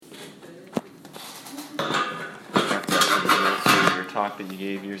that you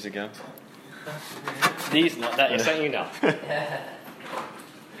gave years ago? These, that you know.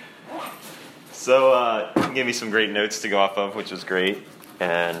 So you gave me some great notes to go off of, which was great.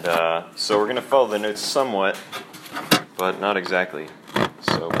 And so we're going to follow the notes somewhat, but not exactly.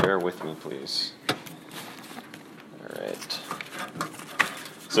 So bear with me, please. All right.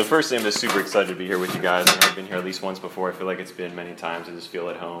 So firstly, I'm just super excited to be here with you guys. I know I've been here at least once before. I feel like it's been many times. I just feel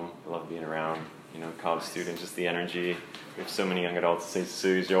at home. I love being around, college students, just the energy. We have so many young adults at St.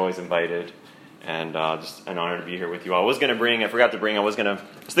 Sue's. You're always invited. And just an honor to be here with you all. I was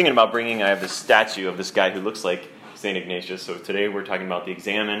thinking about bringing, I have this statue of this guy who looks like St. Ignatius. So today we're talking about the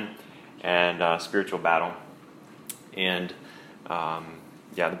Examen and spiritual battle. And,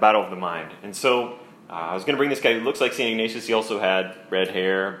 the battle of the mind. And so I was going to bring this guy who looks like St. Ignatius. He also had red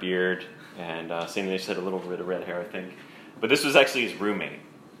hair, beard, and St. Ignatius had a little bit of red hair, I think. But this was actually his roommate,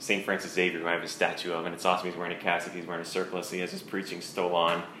 St. Francis Xavier, who I have a statue of. And it's awesome. He's wearing a cassock. He's wearing a surplice. He has his preaching stole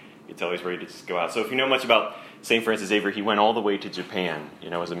on. You can tell he's ready to just go out. So if you know much about St. Francis Xavier, he went all the way to Japan,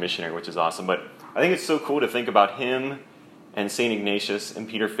 as a missionary, which is awesome. But I think it's so cool to think about him and St. Ignatius and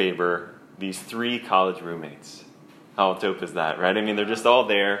Peter Faber, these three college roommates. How dope is that, right? I mean, they're just all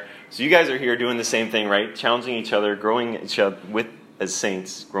there. So you guys are here doing the same thing, right? Challenging each other, growing each other as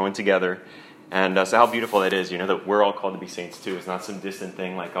saints, growing together. And so how beautiful that is, that we're all called to be saints too. It's not some distant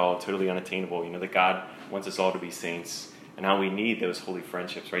thing like, totally unattainable. That God wants us all to be saints. And how we need those holy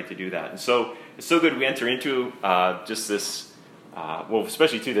friendships, right, to do that. And so it's so good we enter into just this,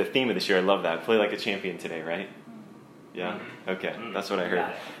 especially to the theme of this year. I love that. Play like a champion today, right? Yeah? Okay, that's what I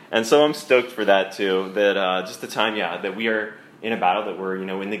heard. And so I'm stoked for that too, that just the time, that we are in a battle, that we're,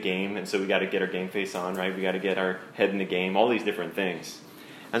 in the game, and so we got to get our game face on, right? We got to get our head in the game, all these different things.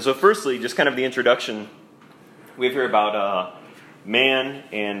 And so firstly, just kind of the introduction, we have here about man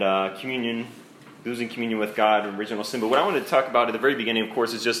and communion, losing communion with God, original sin. But what I wanted to talk about at the very beginning, of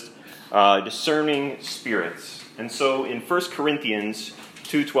course, is just discerning spirits. And so in 1 Corinthians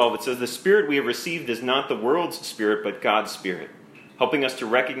 2:12, it says, "The spirit we have received is not the world's spirit, but God's spirit, helping us to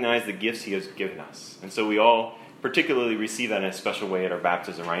recognize the gifts he has given us." And so we all particularly receive that in a special way at our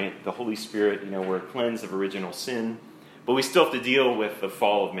baptism, right? The Holy Spirit, we're cleansed of original sin. But we still have to deal with the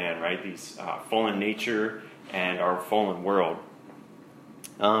fall of man, right? These fallen nature and our fallen world.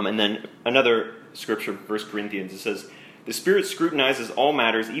 And then another scripture, 1 Corinthians, it says, "The Spirit scrutinizes all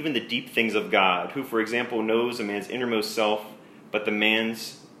matters, even the deep things of God, who, for example, knows a man's innermost self, but the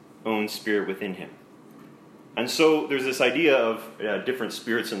man's own spirit within him." And so there's this idea of different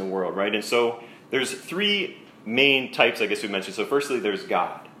spirits in the world, right? And so there's three main types, I guess we mentioned. So firstly, there's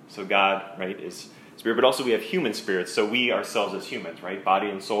God. So God, right, is spirit, but also we have human spirits. So we ourselves as humans, right, body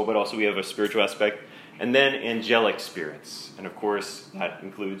and soul, but also we have a spiritual aspect. And then angelic spirits. And of course, that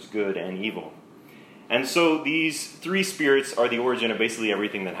includes good and evil. And so these three spirits are the origin of basically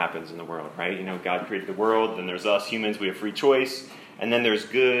everything that happens in the world, right? God created the world, then there's us humans, we have free choice, and then there's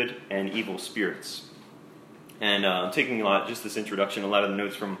good and evil spirits. And I'm taking just this introduction, a lot of the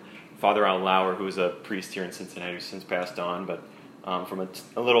notes from Father Al Lauer, who was a priest here in Cincinnati, who's since passed on, but from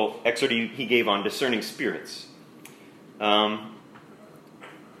a little excerpt he gave on discerning spirits. And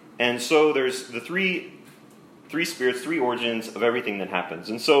so there's the three spirits, three origins of everything that happens.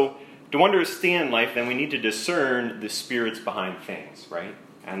 And so to understand life, then we need to discern the spirits behind things, right?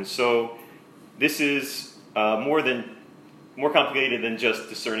 And so this is more complicated than just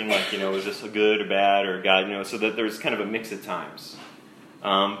discerning, like, is this a good or bad or God, so that there's kind of a mix at times.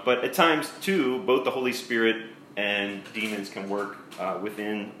 But at times, too, both the Holy Spirit and demons can work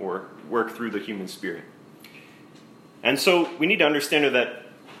within or work through the human spirit. And so we need to understand that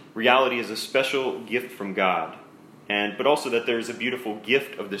reality is a special gift from God. But also that there's a beautiful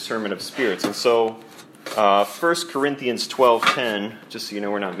gift of discernment of spirits. And so, 1 Corinthians 12:10, just so you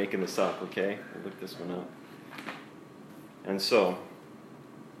know we're not making this up, okay? We'll look this one up. And so,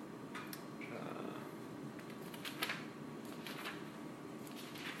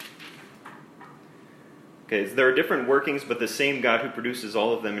 there are different workings, but the same God who produces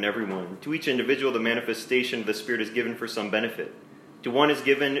all of them in everyone. To each individual, the manifestation of the Spirit is given for some benefit. To one is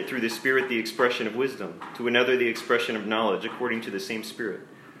given through the Spirit the expression of wisdom, to another the expression of knowledge according to the same Spirit,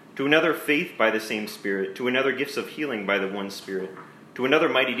 to another faith by the same Spirit, to another gifts of healing by the one Spirit, to another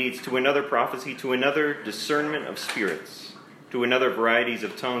mighty deeds, to another prophecy, to another discernment of spirits, to another varieties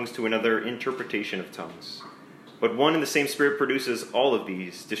of tongues, to another interpretation of tongues. But one and the same Spirit produces all of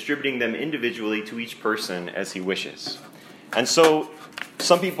these, distributing them individually to each person as he wishes. And so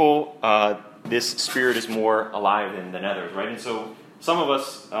some people, this Spirit is more alive than others, right? And so some of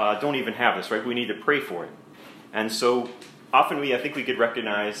us don't even have this, right? We need to pray for it. And so often I think we could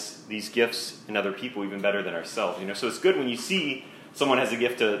recognize these gifts in other people even better than ourselves. So it's good when you see someone has a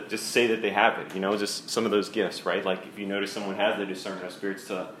gift to just say that they have it, just some of those gifts, right? Like if you notice someone has the discernment of spirits,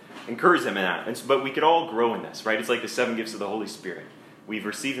 to encourage them in that. But we could all grow in this, right? It's like the 7 gifts of the Holy Spirit. We've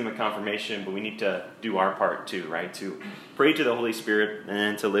received them in confirmation, but we need to do our part too, right? To pray to the Holy Spirit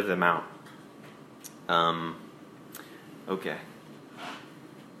and to live them out. Okay.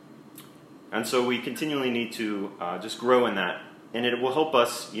 And so we continually need to just grow in that. And it will help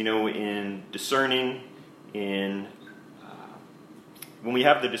us, in discerning, when we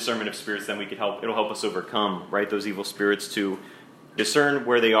have the discernment of spirits, then it'll help us overcome, right, those evil spirits, to discern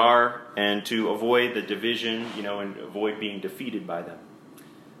where they are and to avoid the division, and avoid being defeated by them.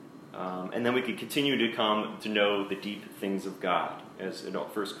 And then we can continue to come to know the deep things of God, as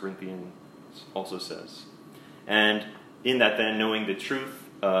 1 Corinthians also says. And in that then, knowing the truth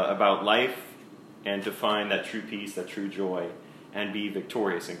about life, and to find that true peace, that true joy, and be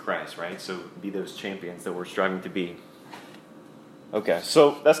victorious in Christ, right? So be those champions that we're striving to be. Okay,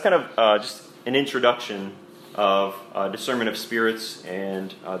 so that's kind of just an introduction of discernment of spirits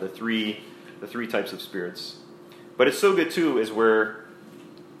and the three types of spirits. But it's so good too, is we're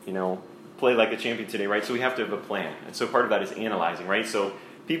play like a champion today, right? So we have to have a plan, and so part of that is analyzing, right? So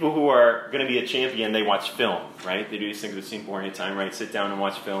people who are going to be a champion, they watch film, right? They do these things with Singapore time, right? Sit down and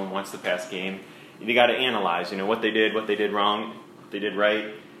watch film, watch the past game. You got to analyze, what they did wrong, what they did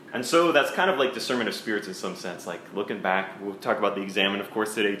right. And so that's kind of like discernment of spirits in some sense, like looking back. We'll talk about the Examen, of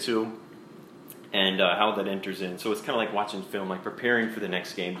course, today too, and how that enters in. So it's kind of like watching film, like preparing for the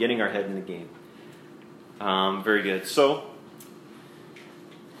next game, getting our head in the game. Very good. So,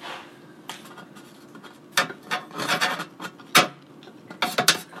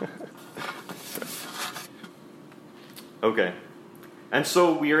 okay. And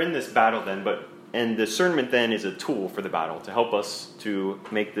so we are in this battle then, and discernment then is a tool for the battle to help us to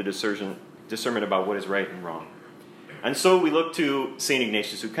make the discernment about what is right and wrong. And so we look to St.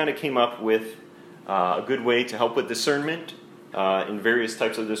 Ignatius, who kind of came up with a good way to help with discernment in various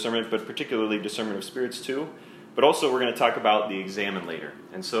types of discernment, but particularly discernment of spirits too. But also we're going to talk about the Examen later.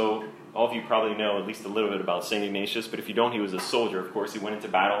 And so all of you probably know at least a little bit about St. Ignatius, but if you don't, he was a soldier, of course. He went into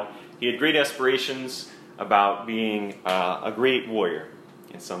battle. He had great aspirations about being a great warrior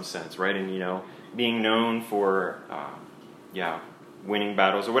in some sense, right? And, being known for, winning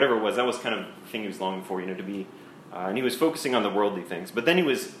battles or whatever it was. That was kind of the thing he was longing for, to be. And he was focusing on the worldly things. But then he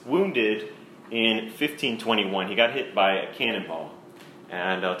was wounded in 1521. He got hit by a cannonball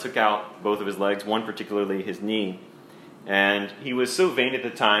and took out both of his legs, one particularly his knee. And he was so vain at the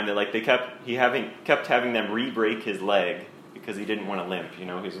time that they kept having them re-break his leg because he didn't want to limp. He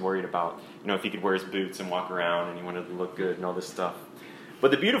was worried about if he could wear his boots and walk around, and he wanted to look good and all this stuff. But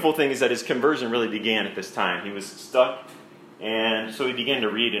the beautiful thing is that his conversion really began at this time. He was stuck, and so he began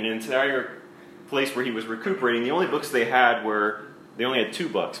to read. And in an entire place where he was recuperating, the only books they had they only had 2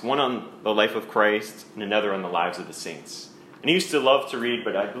 books, one on the life of Christ and another on the lives of the saints. And he used to love to read,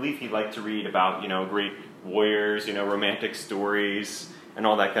 but I believe he liked to read about, great warriors, romantic stories, and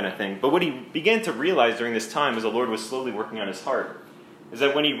all that kind of thing. But what he began to realize during this time, as the Lord was slowly working on his heart, is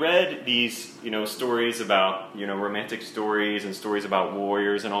that when he read these, stories about, romantic stories and stories about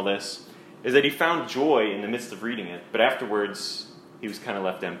warriors and all this, is that he found joy in the midst of reading it, but afterwards he was kind of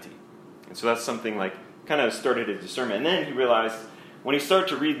left empty. And so that's something kind of started his discernment. And then he realized when he started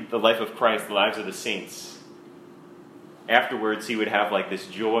to read the life of Christ, the lives of the saints, afterwards he would have this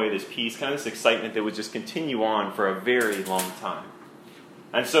joy, this peace, kind of this excitement that would just continue on for a very long time.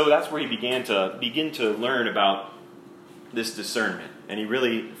 And so that's where he began to learn about this discernment. And he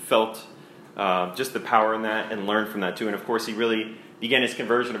really felt just the power in that and learned from that too. And of course he really began his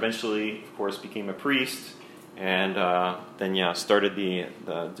conversion, eventually of course became a priest, and then started the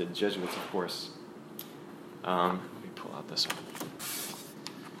Jesuits, of course. Let me pull out this one.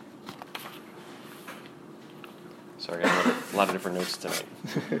 Sorry, I have a lot of different notes tonight.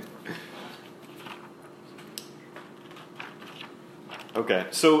 Okay,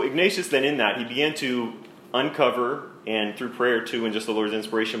 so Ignatius then in that, he began to uncover, and through prayer too, and just the Lord's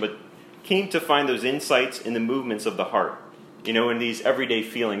inspiration, but came to find those insights in the movements of the heart, in these everyday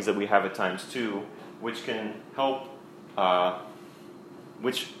feelings that we have at times too, which can help,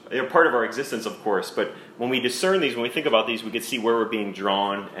 which are part of our existence, of course, but when we discern these, when we think about these, we can see where we're being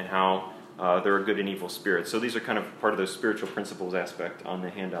drawn and how there are good and evil spirits. So these are kind of part of the spiritual principles aspect on the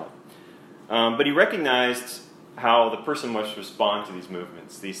handout. But he recognized how the person must respond to these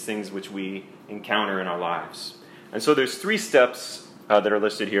movements, these things which we encounter in our lives. And so there's 3 steps that are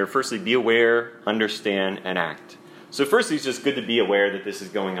listed here. Firstly, be aware, understand, and act. So firstly, it's just good to be aware that this is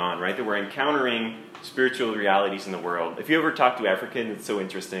going on, right? That we're encountering spiritual realities in the world. If you ever talk to Africans, it's so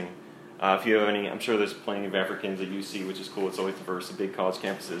interesting. If you have any, I'm sure there's plenty of Africans at UC, which is cool. It's always diverse at big college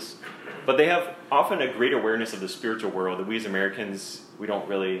campuses. But they have often a great awareness of the spiritual world that we as Americans, we don't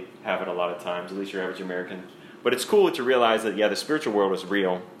really have it a lot of times, at least your average American. But it's cool to realize that, yeah, the spiritual world is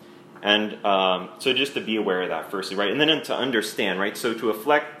real. And so just to be aware of that firstly, right? And then to understand, right? So to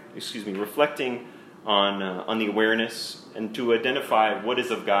reflecting on the awareness and to identify what is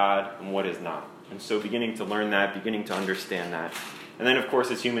of God and what is not. And so beginning to learn that, beginning to understand that. And then, of course,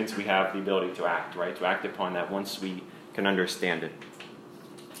 as humans, we have the ability to act, right? To act upon that once we can understand it.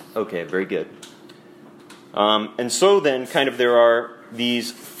 Okay, very good. And so then, kind of there are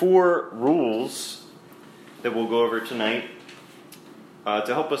these 4 rules that we'll go over tonight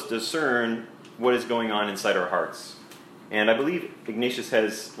to help us discern what is going on inside our hearts. And I believe Ignatius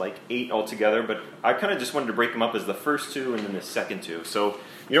has like 8 altogether, but I kind of just wanted to break them up as the first 2 and then the second 2. So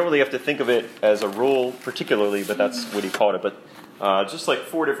you don't really have to think of it as a rule particularly, but that's what he called it. But just like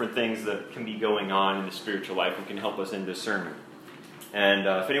 4 different things that can be going on in the spiritual life and can help us in discernment. And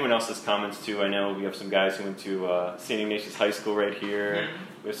if anyone else has comments too, I know we have some guys who went to St. Ignatius High School right here.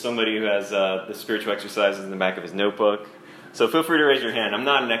 We have somebody who has the spiritual exercises in the back of his notebook. So feel free to raise your hand. I'm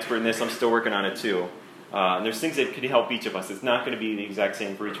not an expert in this. I'm still working on it too. And there's things that could help each of us. It's not going to be the exact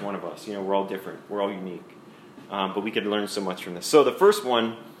same for each one of us. You know, we're all different. We're all unique. But we could learn so much from this. So the first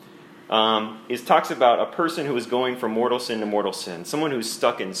one talks about a person who is going from mortal sin to mortal sin. Someone who's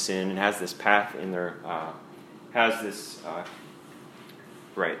stuck in sin and has this path in their,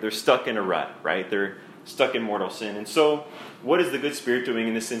 they're stuck in a rut, right? They're stuck in mortal sin. And so what is the good spirit doing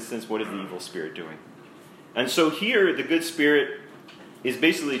in this instance? What is the evil spirit doing? And so here, the good spirit is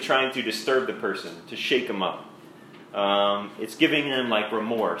basically trying to disturb the person, to shake them up. It's giving them like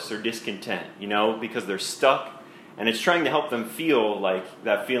remorse or discontent, you know, because they're stuck. And it's trying to help them feel like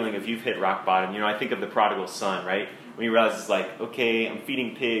that feeling of you've hit rock bottom. You know, I think of the prodigal son, right? When he realizes like, okay, I'm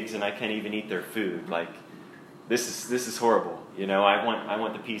feeding pigs and I can't even eat their food. Like, this is horrible. You know, I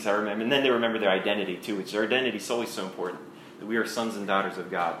want the peace I remember. And then they remember their identity too, which their identity is always so important. That we are sons and daughters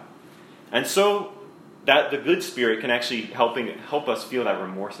of God. And so that the good spirit can actually help us feel that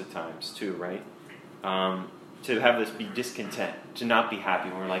remorse at times too, right? To have this be discontent, to not be happy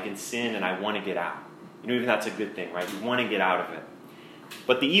when we're like in sin and I want to get out. You know, even that's a good thing, right? You want to get out of it.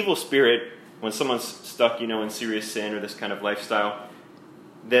 But the evil spirit, when someone's stuck, you know, in serious sin or this kind of lifestyle,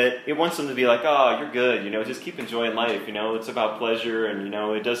 that it wants them to be like, oh, you're good, you know, just keep enjoying life, you know, it's about pleasure and, you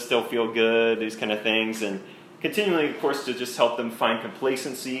know, it does still feel good, these kind of things. And continually, of course, to just help them find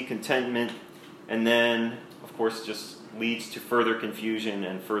complacency, contentment, and then, of course, just leads to further confusion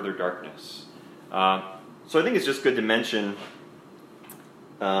and further darkness. So I think it's just good to mention,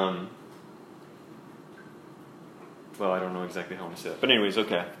 well, I don't know exactly how I'm going to say it. But anyways,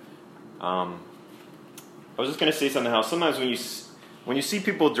 okay. I was just going to say something how sometimes when you see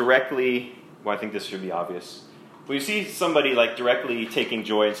people directly, well, I think this should be obvious. When you see somebody like directly taking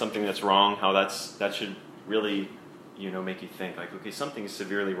joy in something that's wrong, how that should really, you know, make you think like, okay, something is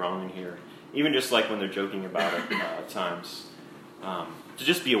severely wrong in here. Even just like when they're joking about it at times. To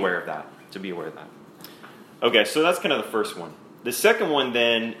just be aware of that. To be aware of that. Okay, so that's kind of the first one. The second one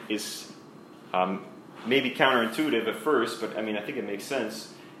then is maybe counterintuitive at first, but I mean, I think it makes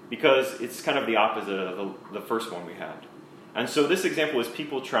sense because it's kind of the opposite of the first one we had. And so this example is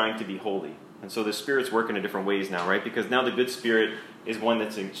people trying to be holy. And so the Spirit's working in different ways now, right? Because now the good Spirit is one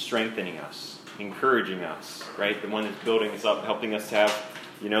that's strengthening us, encouraging us, right? The one that's building us up, helping us to have,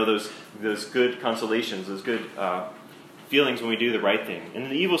 you know, those good consolations, those good feelings when we do the right thing. And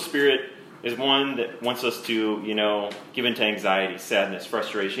the evil spirit is one that wants us to, you know, give into anxiety, sadness,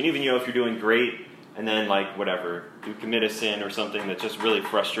 frustration. Even, you know, if you're doing great and then, like, whatever, you commit a sin or something that's just really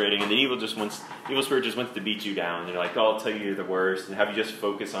frustrating, and the evil spirit just wants to beat you down. They're like, oh, I'll tell you you're the worst, and have you just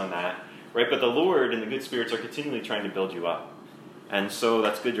focus on that, right? But the Lord and the good spirits are continually trying to build you up. And so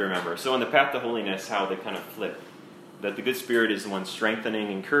that's good to remember. So on the path to holiness, how they kind of flip. That the good spirit is the one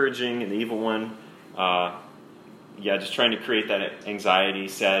strengthening, encouraging, and the evil one, just trying to create that anxiety,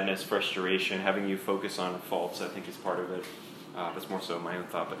 sadness, frustration, having you focus on faults, I think is part of it. That's more so my own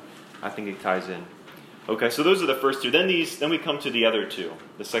thought, but I think it ties in. Okay, so those are the first two. Then we come to the other two,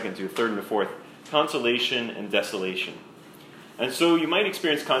 the second two, third and the fourth, consolation and desolation. And so you might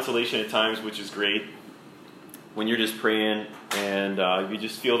experience consolation at times, which is great, when you're just praying and you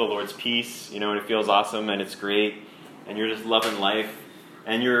just feel the Lord's peace, you know, and it feels awesome and it's great, and you're just loving life,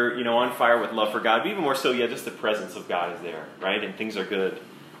 and you're, you know, on fire with love for God. But even more so, just the presence of God is there, right? And things are good.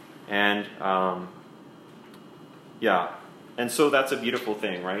 And, and so that's a beautiful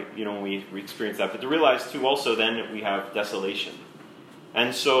thing, right? You know, when we experience that. But to realize, too, also then that we have desolation.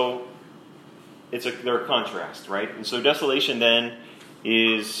 And so they're a contrast, right? And so desolation then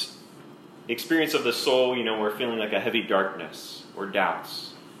is experience of the soul, we're feeling like a heavy darkness or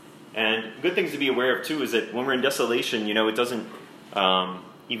doubts. And good things to be aware of, too, is that when we're in desolation, it doesn't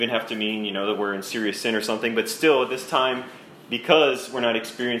even have to mean, that we're in serious sin or something. But still, at this time, because we're not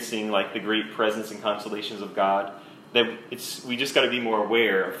experiencing, like, the great presence and consolations of God, that we just got to be more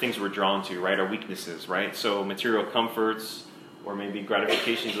aware of things we're drawn to, right? Our weaknesses, right? So material comforts, or maybe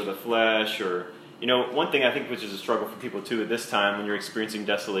gratifications of the flesh, or, one thing I think which is a struggle for people, too, at this time when you're experiencing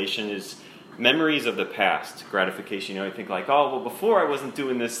desolation is memories of the past, gratification. You think like, oh, well, before I wasn't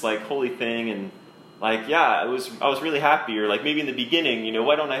doing this, like, holy thing, and like, yeah, I was really happy, or like maybe in the beginning,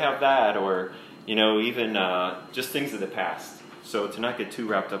 why don't I have that, or even just things of the past. So to not get too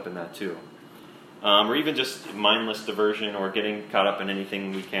wrapped up in that too, or even just mindless diversion, or getting caught up in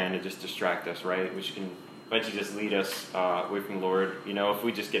anything we can to just distract us, right? Which can eventually just lead us away from the Lord. If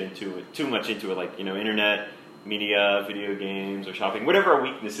we just get too much into it, like internet, media, video games, or shopping, whatever our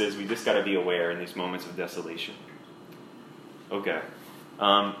weakness is, we just got to be aware in these moments of desolation. Okay.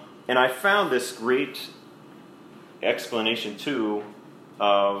 And I found this great explanation, too,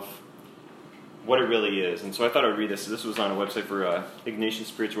 of what it really is. And so I thought I would read this. This was on a website for Ignatian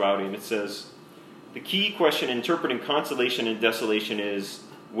Spirituality, and it says, the key question in interpreting consolation and desolation is,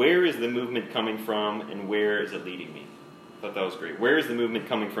 where is the movement coming from, and where is it leading me? I thought that was great. Where is the movement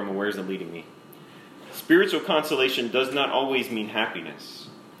coming from, and where is it leading me? Spiritual consolation does not always mean happiness.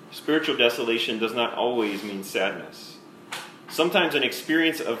 Spiritual desolation does not always mean sadness. Sometimes an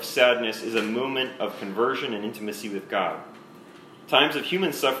experience of sadness is a moment of conversion and intimacy with God. Times of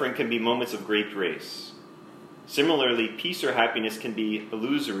human suffering can be moments of great grace. Similarly, peace or happiness can be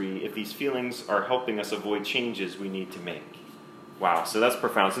illusory if these feelings are helping us avoid changes we need to make. Wow, so that's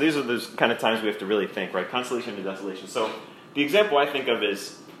profound. So these are those kind of times we have to really think, right? Consolation and desolation. So the example I think of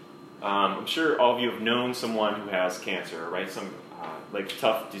is, I'm sure all of you have known someone who has cancer, right? Some like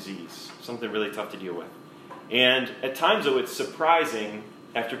tough disease, something really tough to deal with. And at times, though, it's surprising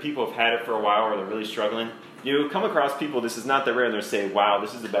after people have had it for a while or they're really struggling. You come across people, this is not that rare, and they'll say, wow,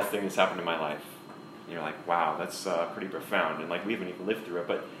 this is the best thing that's happened in my life. And you're like, wow, that's pretty profound. And like we haven't even lived through it.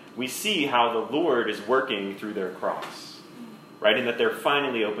 But we see how the Lord is working through their cross, right? And that they're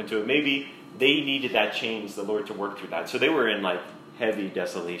finally open to it. Maybe they needed that change, the Lord, to work through that. So they were in like heavy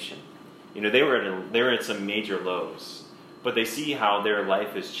desolation. They were at some major lows. But they see how their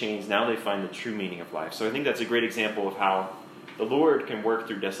life has changed. Now they find the true meaning of life. So I think that's a great example of how the Lord can work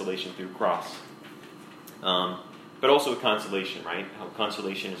through desolation, through cross. But also consolation, right? How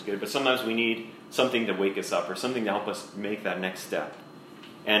consolation is good. But sometimes we need something to wake us up or something to help us make that next step.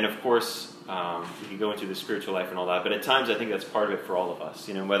 And of course, we can go into the spiritual life and all that. But at times I think that's part of it for all of us.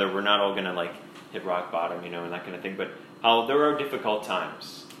 Whether we're not all going to like hit rock bottom, and that kind of thing. But how there are difficult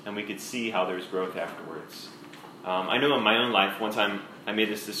times. And we could see how there's growth afterwards. I know in my own life, one time I made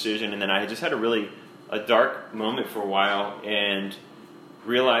this decision, and then I just had a dark moment for a while, and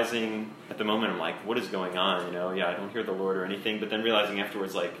realizing at the moment, I'm like, what is going on? Yeah, I don't hear the Lord or anything, but then realizing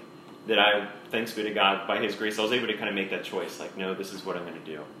afterwards, like, that thanks be to God, by His grace, I was able to kind of make that choice, like, no, this is what I'm going to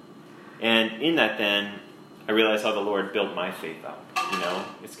do. And in that then, I realized how the Lord built my faith up,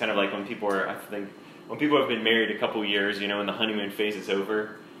 It's kind of like when people have been married a couple years, and the honeymoon phase is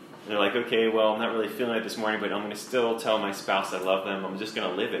over, and they're like, okay, well, I'm not really feeling it this morning, but I'm going to still tell my spouse I love them. I'm just going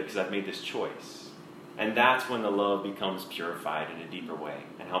to live it because I've made this choice. And that's when the love becomes purified in a deeper way.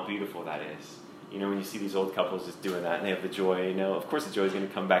 And how beautiful that is. When you see these old couples just doing that and they have the joy, of course the joy is going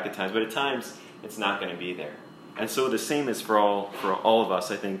to come back at times, but at times it's not going to be there. And so the same is for all of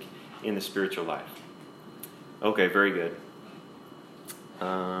us, I think, in the spiritual life. Okay, very good.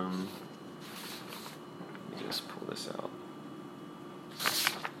 Let me just pull this out.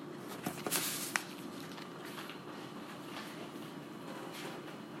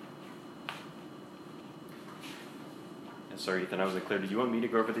 Sorry, Ethan, I wasn't clear. Did you want me to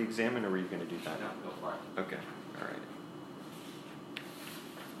go over the examen, or were you going to do that? No, go for it. Okay, all right.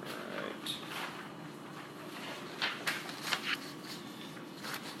 All right.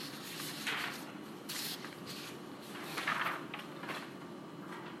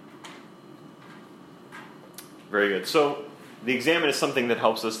 Very good. So the examen is something that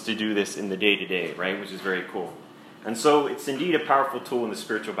helps us to do this in the day-to-day, right, which is very cool. And so it's indeed a powerful tool in the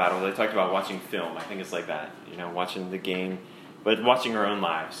spiritual battle. I talked about watching film. I think it's like that, watching the game, but watching our own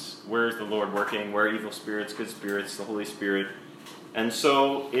lives. Where is the Lord working? Where are evil spirits, good spirits, the Holy Spirit? And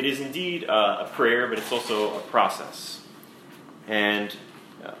so it is indeed a prayer, but it's also a process. And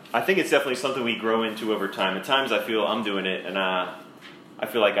I think it's definitely something we grow into over time. At times I feel I'm doing it, and I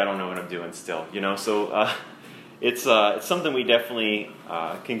feel like I don't know what I'm doing still, So it's something we definitely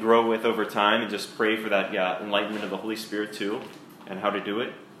can grow with over time, and just pray for that enlightenment of the Holy Spirit too, and how to do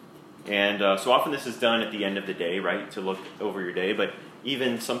it. And so often this is done at the end of the day, right, to look over your day. But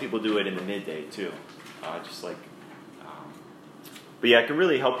even some people do it in the midday too, just like. But yeah, it can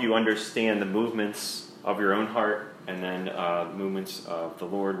really help you understand the movements of your own heart, and then movements of the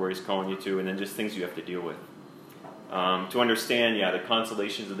Lord, where He's calling you to, and then just things you have to deal with. To understand, the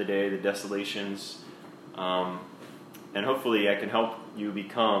consolations of the day, the desolations, and hopefully I can help you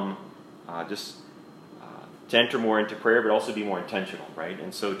become to enter more into prayer, but also be more intentional, right?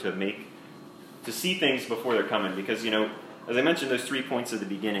 And so to see things before they're coming, because, as I mentioned, those 3 points at the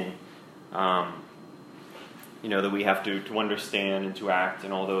beginning, that we have to understand and to act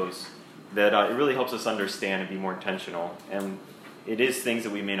and all those, that it really helps us understand and be more intentional. And it is things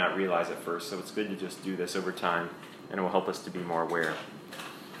that we may not realize at first, so it's good to just do this over time, and it will help us to be more aware.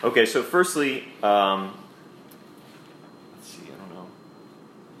 Okay, so firstly, let's see, I don't know.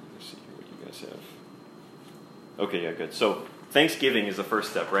 Let's see here what you guys have. Okay, yeah, good. So Thanksgiving is the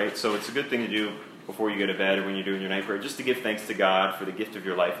first step, right? So it's a good thing to do before you go to bed or when you're doing your night prayer, just to give thanks to God for the gift of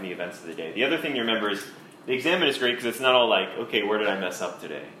your life and the events of the day. The other thing to remember is the Examen is great because it's not all like, okay, where did I mess up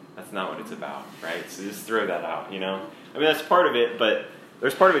today? That's not what it's about, right? So just throw that out, I mean, that's part of it, but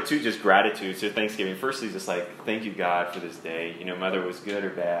there's part of it too, just gratitude. So Thanksgiving, firstly, just like, thank you, God, for this day. Whether it was good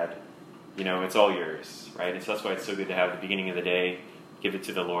or bad, it's all yours, right? And so that's why it's so good to have the beginning of the day, give it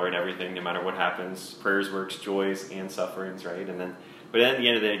to the Lord, everything, no matter what happens, prayers, works, joys, and sufferings, right? But then at the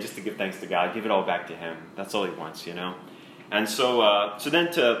end of the day, just to give thanks to God, give it all back to Him. That's all He wants, And so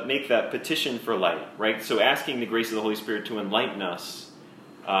then to make that petition for light, right? So asking the grace of the Holy Spirit to enlighten us,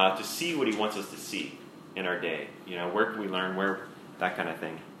 to see what He wants us to see in our day. Where can we learn, that kind of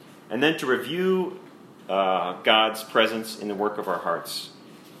thing. And then to review God's presence in the work of our hearts.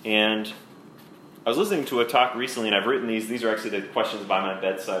 And I was listening to a talk recently, and I've written these. These are actually the questions by my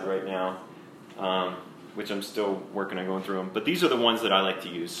bedside right now, which I'm still working on going through them. But these are the ones that I like to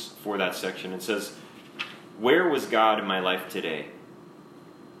use for that section. It says, where was God in my life today?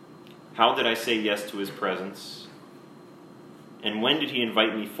 How did I say yes to His presence? And when did He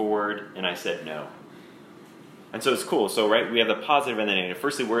invite me forward and I said no? And so it's cool. So, right, we have the positive and the negative.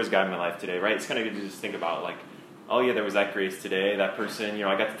 Firstly, where is God in my life today, right? It's kind of good to just think about, like, oh yeah, there was that grace today, that person,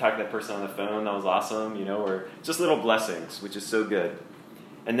 I got to talk to that person on the phone, that was awesome, or just little blessings, which is so good.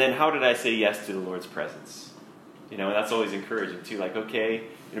 And then how did I say yes to the Lord's presence? And that's always encouraging too, like, okay,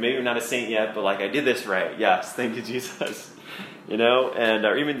 maybe I'm not a saint yet, but like I did this right, yes, thank you, Jesus. And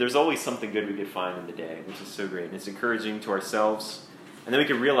even there's always something good we could find in the day, which is so great. And it's encouraging to ourselves. And then we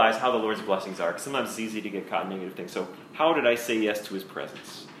can realize how the Lord's blessings are, because sometimes it's easy to get caught in negative things. So how did I say yes to His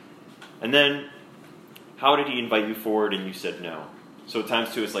presence? And then, how did He invite you forward and you said no? So at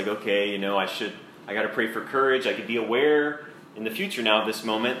times too, it's like, okay, I got to pray for courage. I could be aware in the future now of this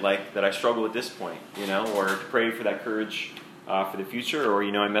moment, like that I struggle at this point, or to pray for that courage for the future, or,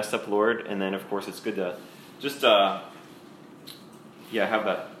 I messed up, Lord. And then, of course, it's good to just, have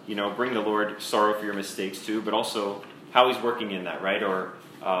that, bring the Lord sorrow for your mistakes too, but also how He's working in that, right? Or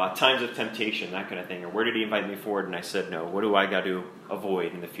times of temptation, that kind of thing. Or where did He invite me forward and I said no? What do I got to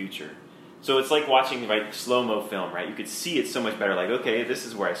avoid in the future? So it's like watching, right, slow-mo film, right? You could see it so much better, like, okay, this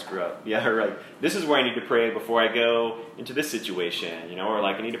is where I screw up. Yeah, or like, this is where I need to pray before I go into this situation, or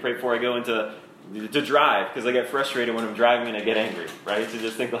like I need to pray before I go to drive, because I get frustrated when I'm driving and I get angry, right? So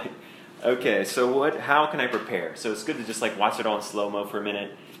just think like, okay, so how can I prepare? So it's good to just like watch it all in slow-mo for a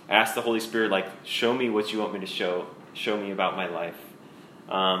minute, ask the Holy Spirit, like, show me what you want me to show me about my life.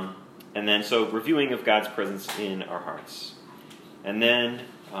 And then, so reviewing of God's presence in our hearts. And then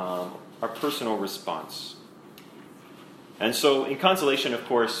our personal response. And so in consolation, of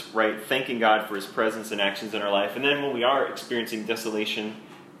course, right, thanking God for His presence and actions in our life. And then when we are experiencing desolation,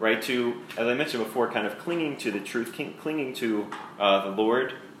 right, to, as I mentioned before, kind of clinging to the truth, clinging to the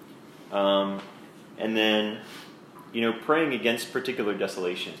Lord. And then, praying against particular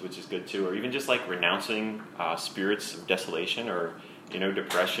desolations, which is good too. Or even just like renouncing spirits of desolation or,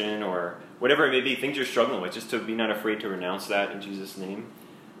 depression or whatever it may be, things you're struggling with, just to be not afraid to renounce that in Jesus' name.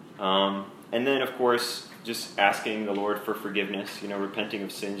 And then, of course, just asking the Lord for forgiveness, repenting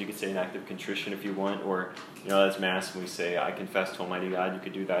of sins. You could say an act of contrition if you want, or, as Mass, when we say, I confess to Almighty God, you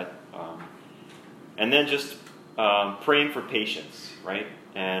could do that. And then just praying for patience, right?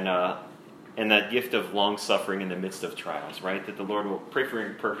 And that gift of long-suffering in the midst of trials, right? That the Lord will pray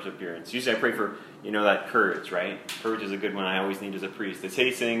for perseverance. Usually I pray for, that courage, right? Courage is a good one I always need as a priest. I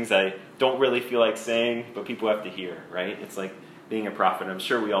say things I don't really feel like saying, but people have to hear, right? It's like being a prophet. I'm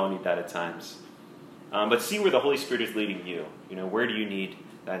sure we all need that at times. But see where the Holy Spirit is leading you. Where do you need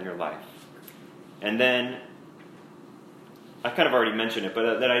that in your life? And then, I kind of already mentioned it,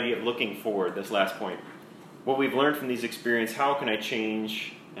 but that idea of looking forward, this last point. What we've learned from these experiences, how can I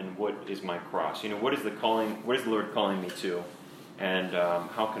change and what is my cross? What is the calling? What is the Lord calling me to? And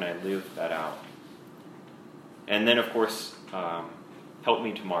how can I live that out? And then, of course, help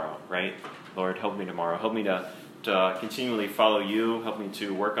me tomorrow, right? Lord, help me tomorrow. Help me to continually follow you. Help me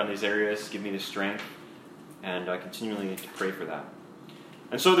to work on these areas. Give me the strength. And continually to pray for that.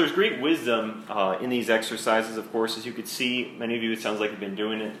 And so there's great wisdom in these exercises, of course. As you could see, many of you, it sounds like you've been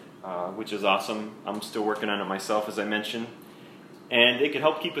doing it, which is awesome. I'm still working on it myself, as I mentioned. And it can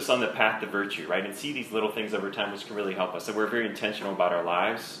help keep us on the path to virtue, right? And see these little things over time, which can really help us. So we're very intentional about our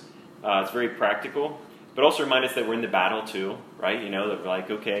lives. It's very practical. But also remind us that we're in the battle too, right? That we're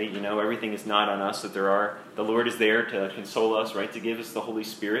like, okay, everything is not on us, that the Lord is there to console us, right? To give us the Holy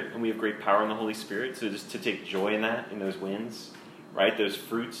Spirit. And we have great power in the Holy Spirit. So just to take joy in that, in those wins, right? Those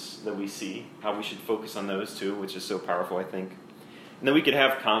fruits that we see, how we should focus on those too, which is so powerful, I think. And then we could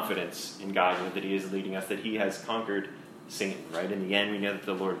have confidence in God, that He is leading us, that He has conquered Satan, right? In the end, we know that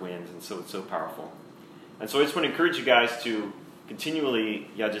the Lord wins, and so it's so powerful. And so I just want to encourage you guys to continually,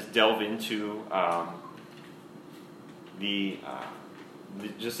 just delve into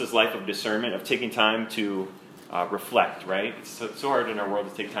just this life of discernment, of taking time to reflect, right? It's so hard in our world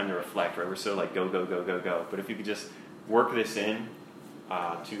to take time to reflect, right? We're so like go, go, go, go, go. But if you could just work this in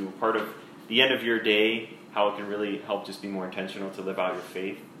to part of the end of your day, how it can really help just be more intentional to live out your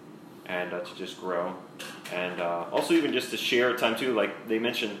faith and to just grow. And also even just to share time too, like they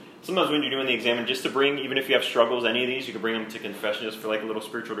mentioned, sometimes when you're doing the examen, just to bring, even if you have struggles, any of these, you can bring them to confession just for like a little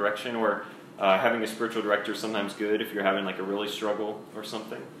spiritual direction, or having a spiritual director is sometimes good if you're having like a really struggle or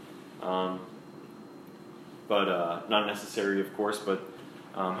something. But not necessary, of course, but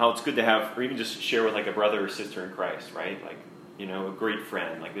how it's good to have, or even just share with like a brother or sister in Christ, right? Like, a great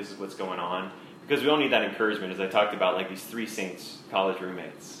friend, like this is what's going on. Because we all need that encouragement, as I talked about, like these 3 saints, college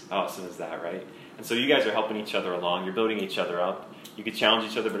roommates. How awesome is that, right? And so you guys are helping each other along. You're building each other up. You can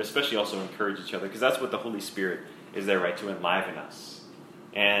challenge each other, but especially also encourage each other, because that's what the Holy Spirit is there, right, to enliven us.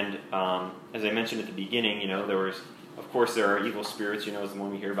 And as I mentioned at the beginning, of course, there are evil spirits, as the one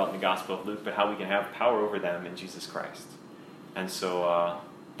we hear about in the Gospel of Luke, but how we can have power over them in Jesus Christ. And so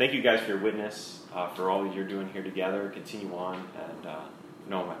thank you guys for your witness, for all that you're doing here together. Continue on, and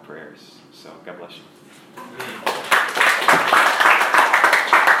know my prayers. So God bless you.